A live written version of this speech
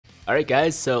Alright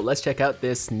guys, so let's check out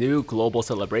this new global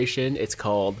celebration. It's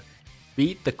called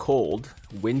Beat the Cold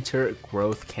Winter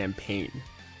Growth Campaign.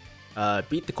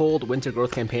 Beat the Cold Winter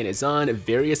Growth Campaign is on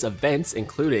various events,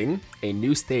 including a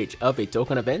new stage of a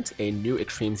Dokkan event, a new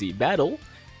Extreme Z battle,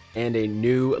 and a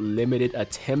new limited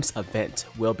attempts event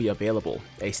will be available.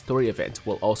 A story event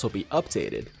will also be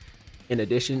updated. In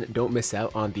addition, don't miss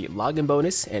out on the login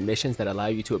bonus and missions that allow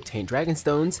you to obtain Dragon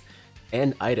Stones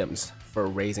and items for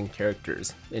raising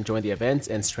characters, and join the events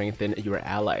and strengthen your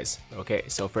allies. Okay,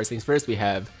 so first things first, we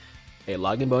have a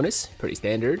login bonus, pretty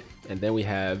standard, and then we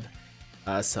have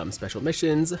some special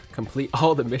missions. Complete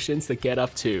all the missions to get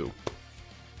up to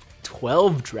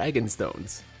 12 Dragon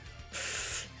Stones.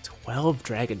 12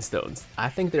 Dragon Stones. I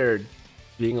think they're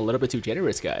being a little bit too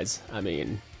generous, guys. I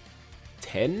mean,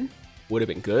 10 would have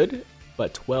been good,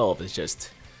 but 12 is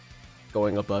just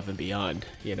going above and beyond,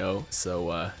 you know?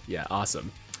 So yeah,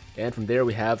 awesome. And from there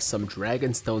we have some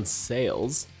Dragon Stone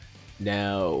sales.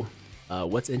 Now,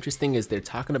 what's interesting is they're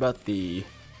talking about the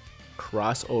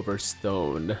crossover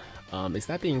stone. Is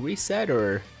that being reset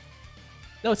or?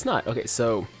 No, it's not. Okay,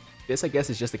 so this I guess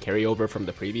is just a carryover from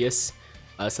the previous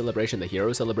celebration, the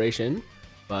hero celebration.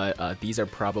 But these are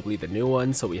probably the new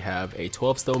ones. So we have a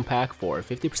 12 stone pack for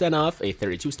 50% off, a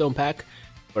 32 stone pack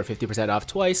for 50% off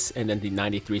twice, and then the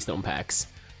 93 stone packs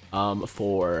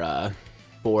for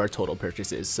 4 total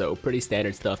purchases. So pretty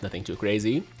standard stuff, nothing too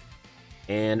crazy.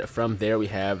 And from there we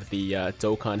have the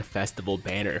Dokkan Festival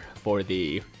banner for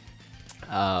the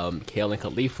Kale and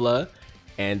Kefla,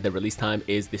 and the release time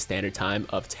is the standard time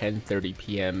of 10:30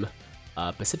 p.m.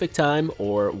 Pacific time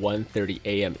or 1:30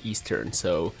 a.m. Eastern.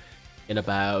 So in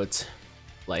about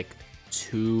like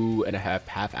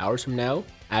 2.5 hours from now,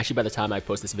 actually by the time I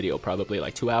post this video, probably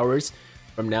like 2 hours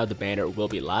from now, the banner will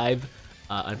be live.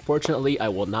 Unfortunately, I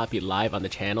will not be live on the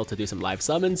channel to do some live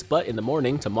summons, but in the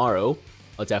morning, tomorrow,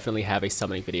 I'll definitely have a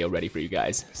summoning video ready for you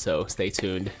guys, so stay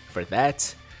tuned for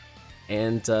that.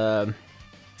 And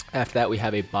after that, we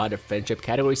have a Bond of Friendship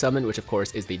category summon, which of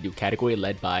course is the new category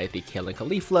led by the Kale and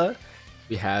Kefla.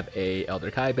 We have a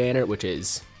Elder Kai banner, which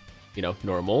is, you know,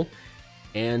 normal.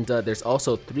 And there's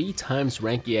also 3 times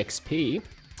rank EXP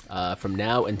from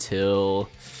now until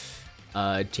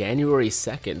January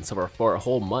 2nd, so for a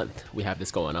whole month we have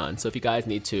this going on. So if you guys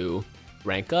need to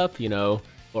rank up, you know,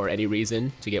 for any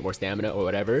reason to get more stamina or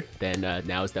whatever, then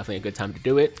now is definitely a good time to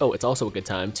do it. Oh, it's also a good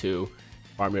time to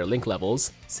farm your link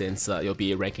levels, since you'll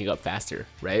be ranking up faster,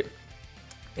 right?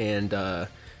 And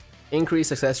increase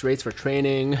success rates for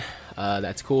training,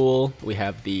 that's cool. We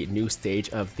have the new stage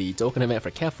of the Dokkan event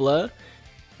for Kefla,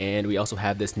 and we also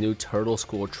have this new Turtle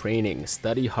School training,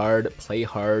 study hard, play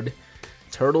hard.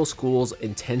 Turtle School's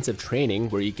intensive training,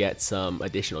 where you get some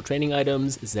additional training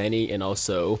items, Zenny, and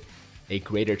also a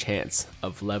greater chance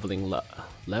of leveling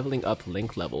up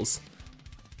link levels.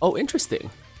 Oh, interesting.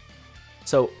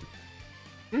 So,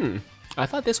 I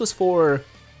thought this was for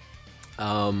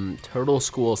Turtle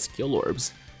School skill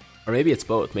orbs, or maybe it's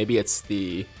both. Maybe it's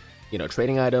the, you know,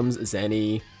 training items,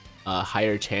 Zenny,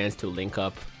 higher chance to link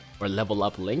up or level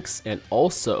up links, and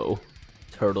also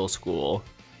Turtle School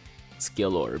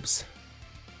skill orbs.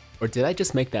 Or did I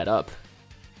just make that up?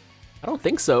 I don't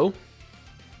think so.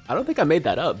 I don't think I made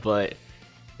that up, but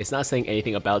it's not saying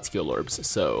anything about skill orbs,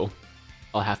 so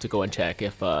I'll have to go and check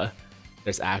if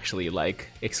there's actually like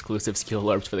exclusive skill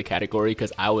orbs for the category,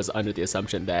 because I was under the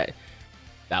assumption that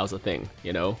that was a thing,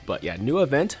 you know? But yeah, new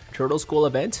event, Turtle School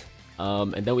event,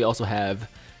 and then we also have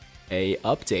a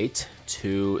update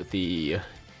to the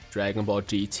Dragon Ball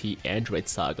GT Android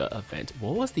Saga event.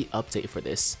 What was the update for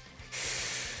this?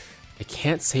 I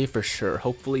can't say for sure.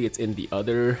 Hopefully it's in the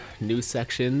other news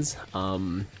sections.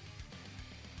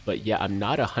 But yeah, I'm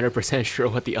not 100% sure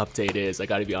what the update is. I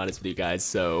gotta be honest with you guys.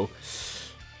 So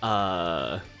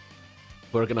we're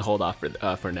gonna hold off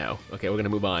for now. Okay, we're gonna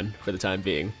move on for the time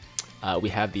being. We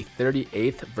have the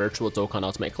 38th Virtual Dokkan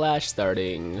Ultimate Clash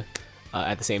starting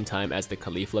at the same time as the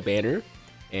Kefla banner,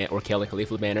 or Kale and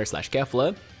Kefla banner /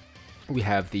 Kefla. We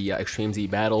have the Extreme Z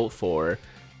battle for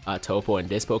Topo and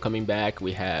Dispo coming back.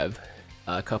 We have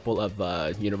a couple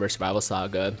of Universe Survival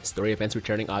Saga story events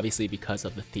returning, obviously because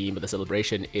of the theme of the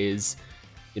celebration is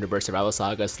Universe Survival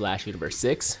Saga / Universe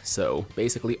 6. So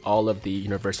basically all of the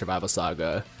Universe Survival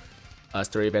Saga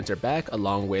story events are back,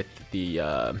 along with the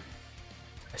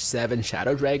 7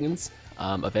 Shadow Dragons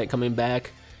event coming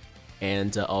back,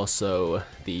 and also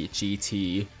the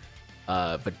GT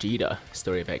Vegeta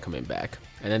story event coming back.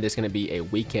 And then there's going to be a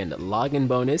weekend login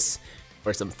bonus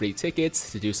for some free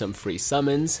tickets to do some free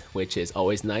summons, which is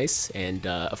always nice. And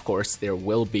of course, there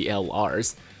will be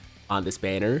LRs on this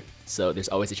banner, so there's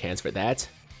always a chance for that.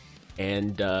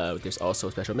 And there's also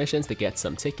special missions to get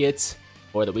some tickets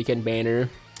for the weekend banner.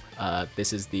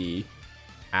 This is the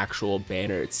actual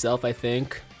banner itself, I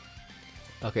think.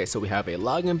 Okay, so we have a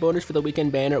login bonus for the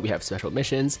weekend banner. We have special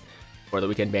missions for the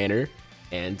weekend banner,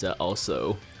 and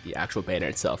also the actual banner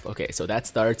itself. Okay, so that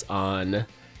starts on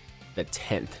the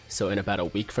 10th, so in about a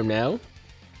week from now.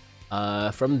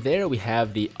 From there, we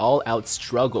have the all-out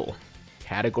struggle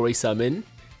category summon,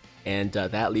 and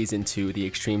that leads into the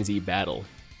Extreme Z battle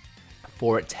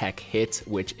for Tech Hit,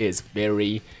 which is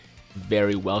very,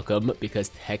 very welcome because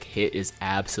Tech Hit is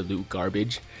absolute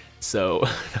garbage. So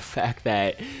the fact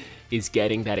that he's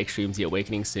getting that Extreme Z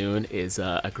Awakening soon is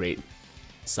a great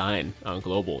sign on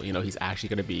Global. You know, he's actually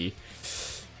going to be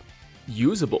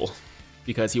usable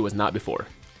because he was not before.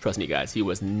 Trust me, guys, he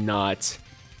was not.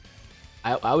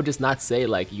 I would just not say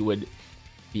like you would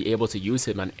be able to use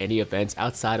him on any events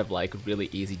outside of like really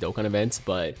easy Dokkan events,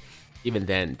 but even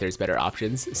then there's better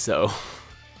options. So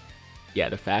yeah,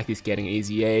 the fact he's getting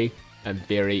EZA, I'm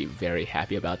very, very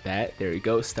happy about that. There you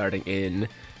go, starting in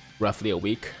roughly a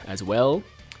week as well.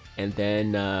 And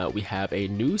then we have a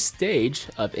new stage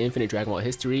of Infinite Dragon Ball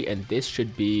History, and this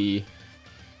should be,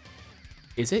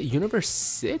 is it Universe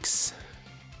 6?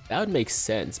 That would make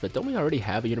sense, but don't we already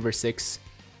have a Universe 6?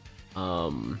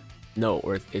 No,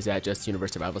 or is that just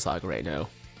Universe Survival Saga right now?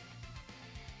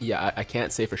 Yeah, I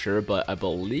can't say for sure, but I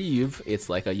believe it's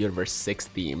like a Universe 6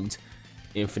 themed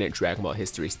Infinite Dragon Ball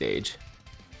History stage.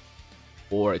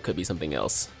 Or it could be something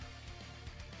else.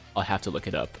 I'll have to look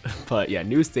it up. But yeah,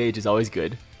 new stage is always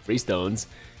good. Free stones.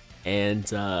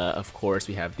 And of course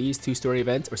we have these two story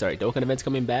events, or sorry, Dokkan events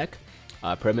coming back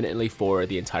permanently for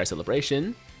the entire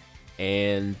celebration.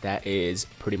 And that is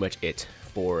pretty much it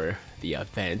for the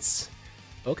events.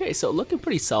 Okay, so looking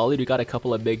pretty solid. We got a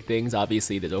couple of big things,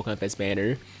 obviously the Dokkan Fest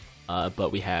banner,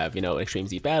 but we have, you know, Extreme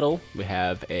Z Battle, we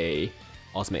have a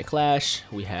Ultimate Clash,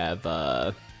 we have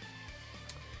the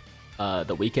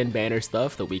weekend banner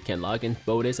stuff, the weekend login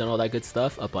bonus and all that good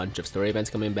stuff, a bunch of story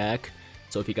events coming back.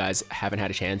 So if you guys haven't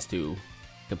had a chance to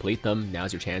complete them,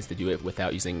 now's your chance to do it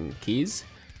without using keys.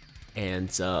 And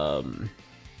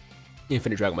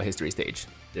Infinite Dragon Ball History stage.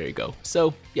 There you go.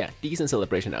 So yeah, decent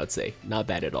celebration, I would say. Not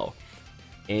bad at all.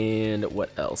 And what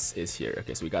else is here?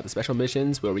 Okay, so we got the special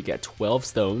missions where we get 12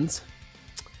 stones.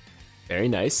 Very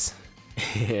nice.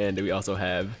 And we also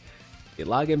have a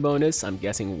login bonus. I'm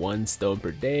guessing 1 stone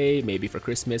per day. Maybe for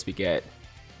Christmas we get...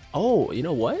 Oh, you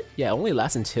know what? Yeah, it only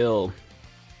lasts until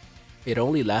the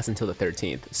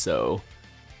 13th. So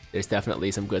there's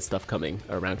definitely some good stuff coming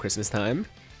around Christmas time.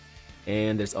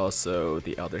 And there's also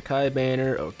the Elder Kai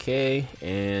banner. Okay,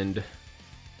 and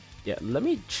yeah, let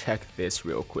me check this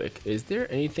real quick. Is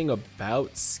there anything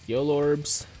about skill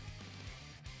orbs?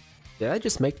 Did I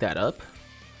just make that up?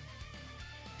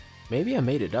 Maybe I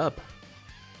made it up.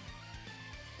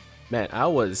 Man, I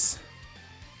was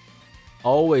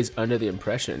always under the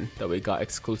impression that we got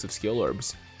exclusive skill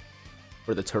orbs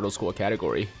for the Turtle School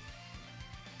category,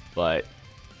 but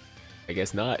I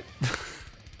guess not.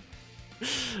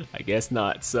 I guess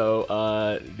not.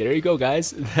 So there you go,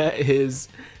 guys. That is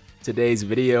today's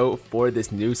video for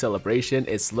this new celebration.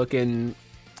 It's looking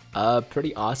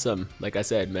pretty awesome. Like I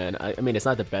said, man, I mean, it's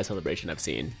not the best celebration I've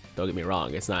seen, don't get me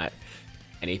wrong. It's not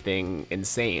anything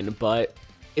insane, but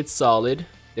it's solid.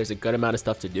 There's a good amount of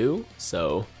stuff to do,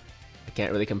 so I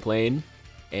can't really complain.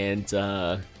 And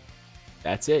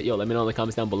that's it. Yo, let me know in the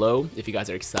comments down below if you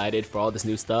guys are excited for all this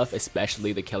new stuff,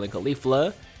 especially the Killing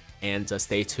Caulifla. And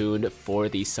stay tuned for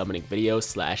the summoning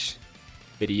videos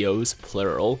 / videos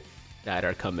plural that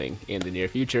are coming in the near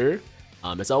future.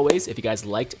 As always, if you guys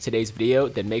liked today's video,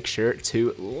 then make sure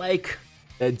to like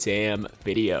the damn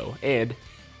video. And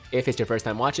if it's your first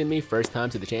time watching me, first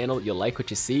time to the channel, you like what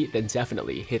you see, then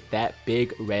definitely hit that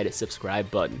big red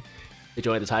subscribe button to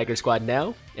join the Tiger Squad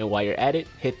now. And while you're at it,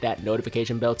 hit that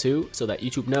notification bell too, so that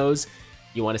YouTube knows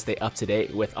you want to stay up to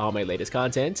date with all my latest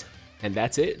content. And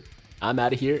that's it. I'm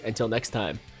out of here. Until next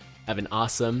time, have an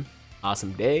awesome,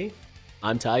 awesome day.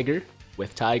 I'm Tiger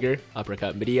with Tiger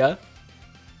Uppercut Media,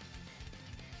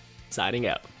 signing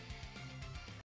out.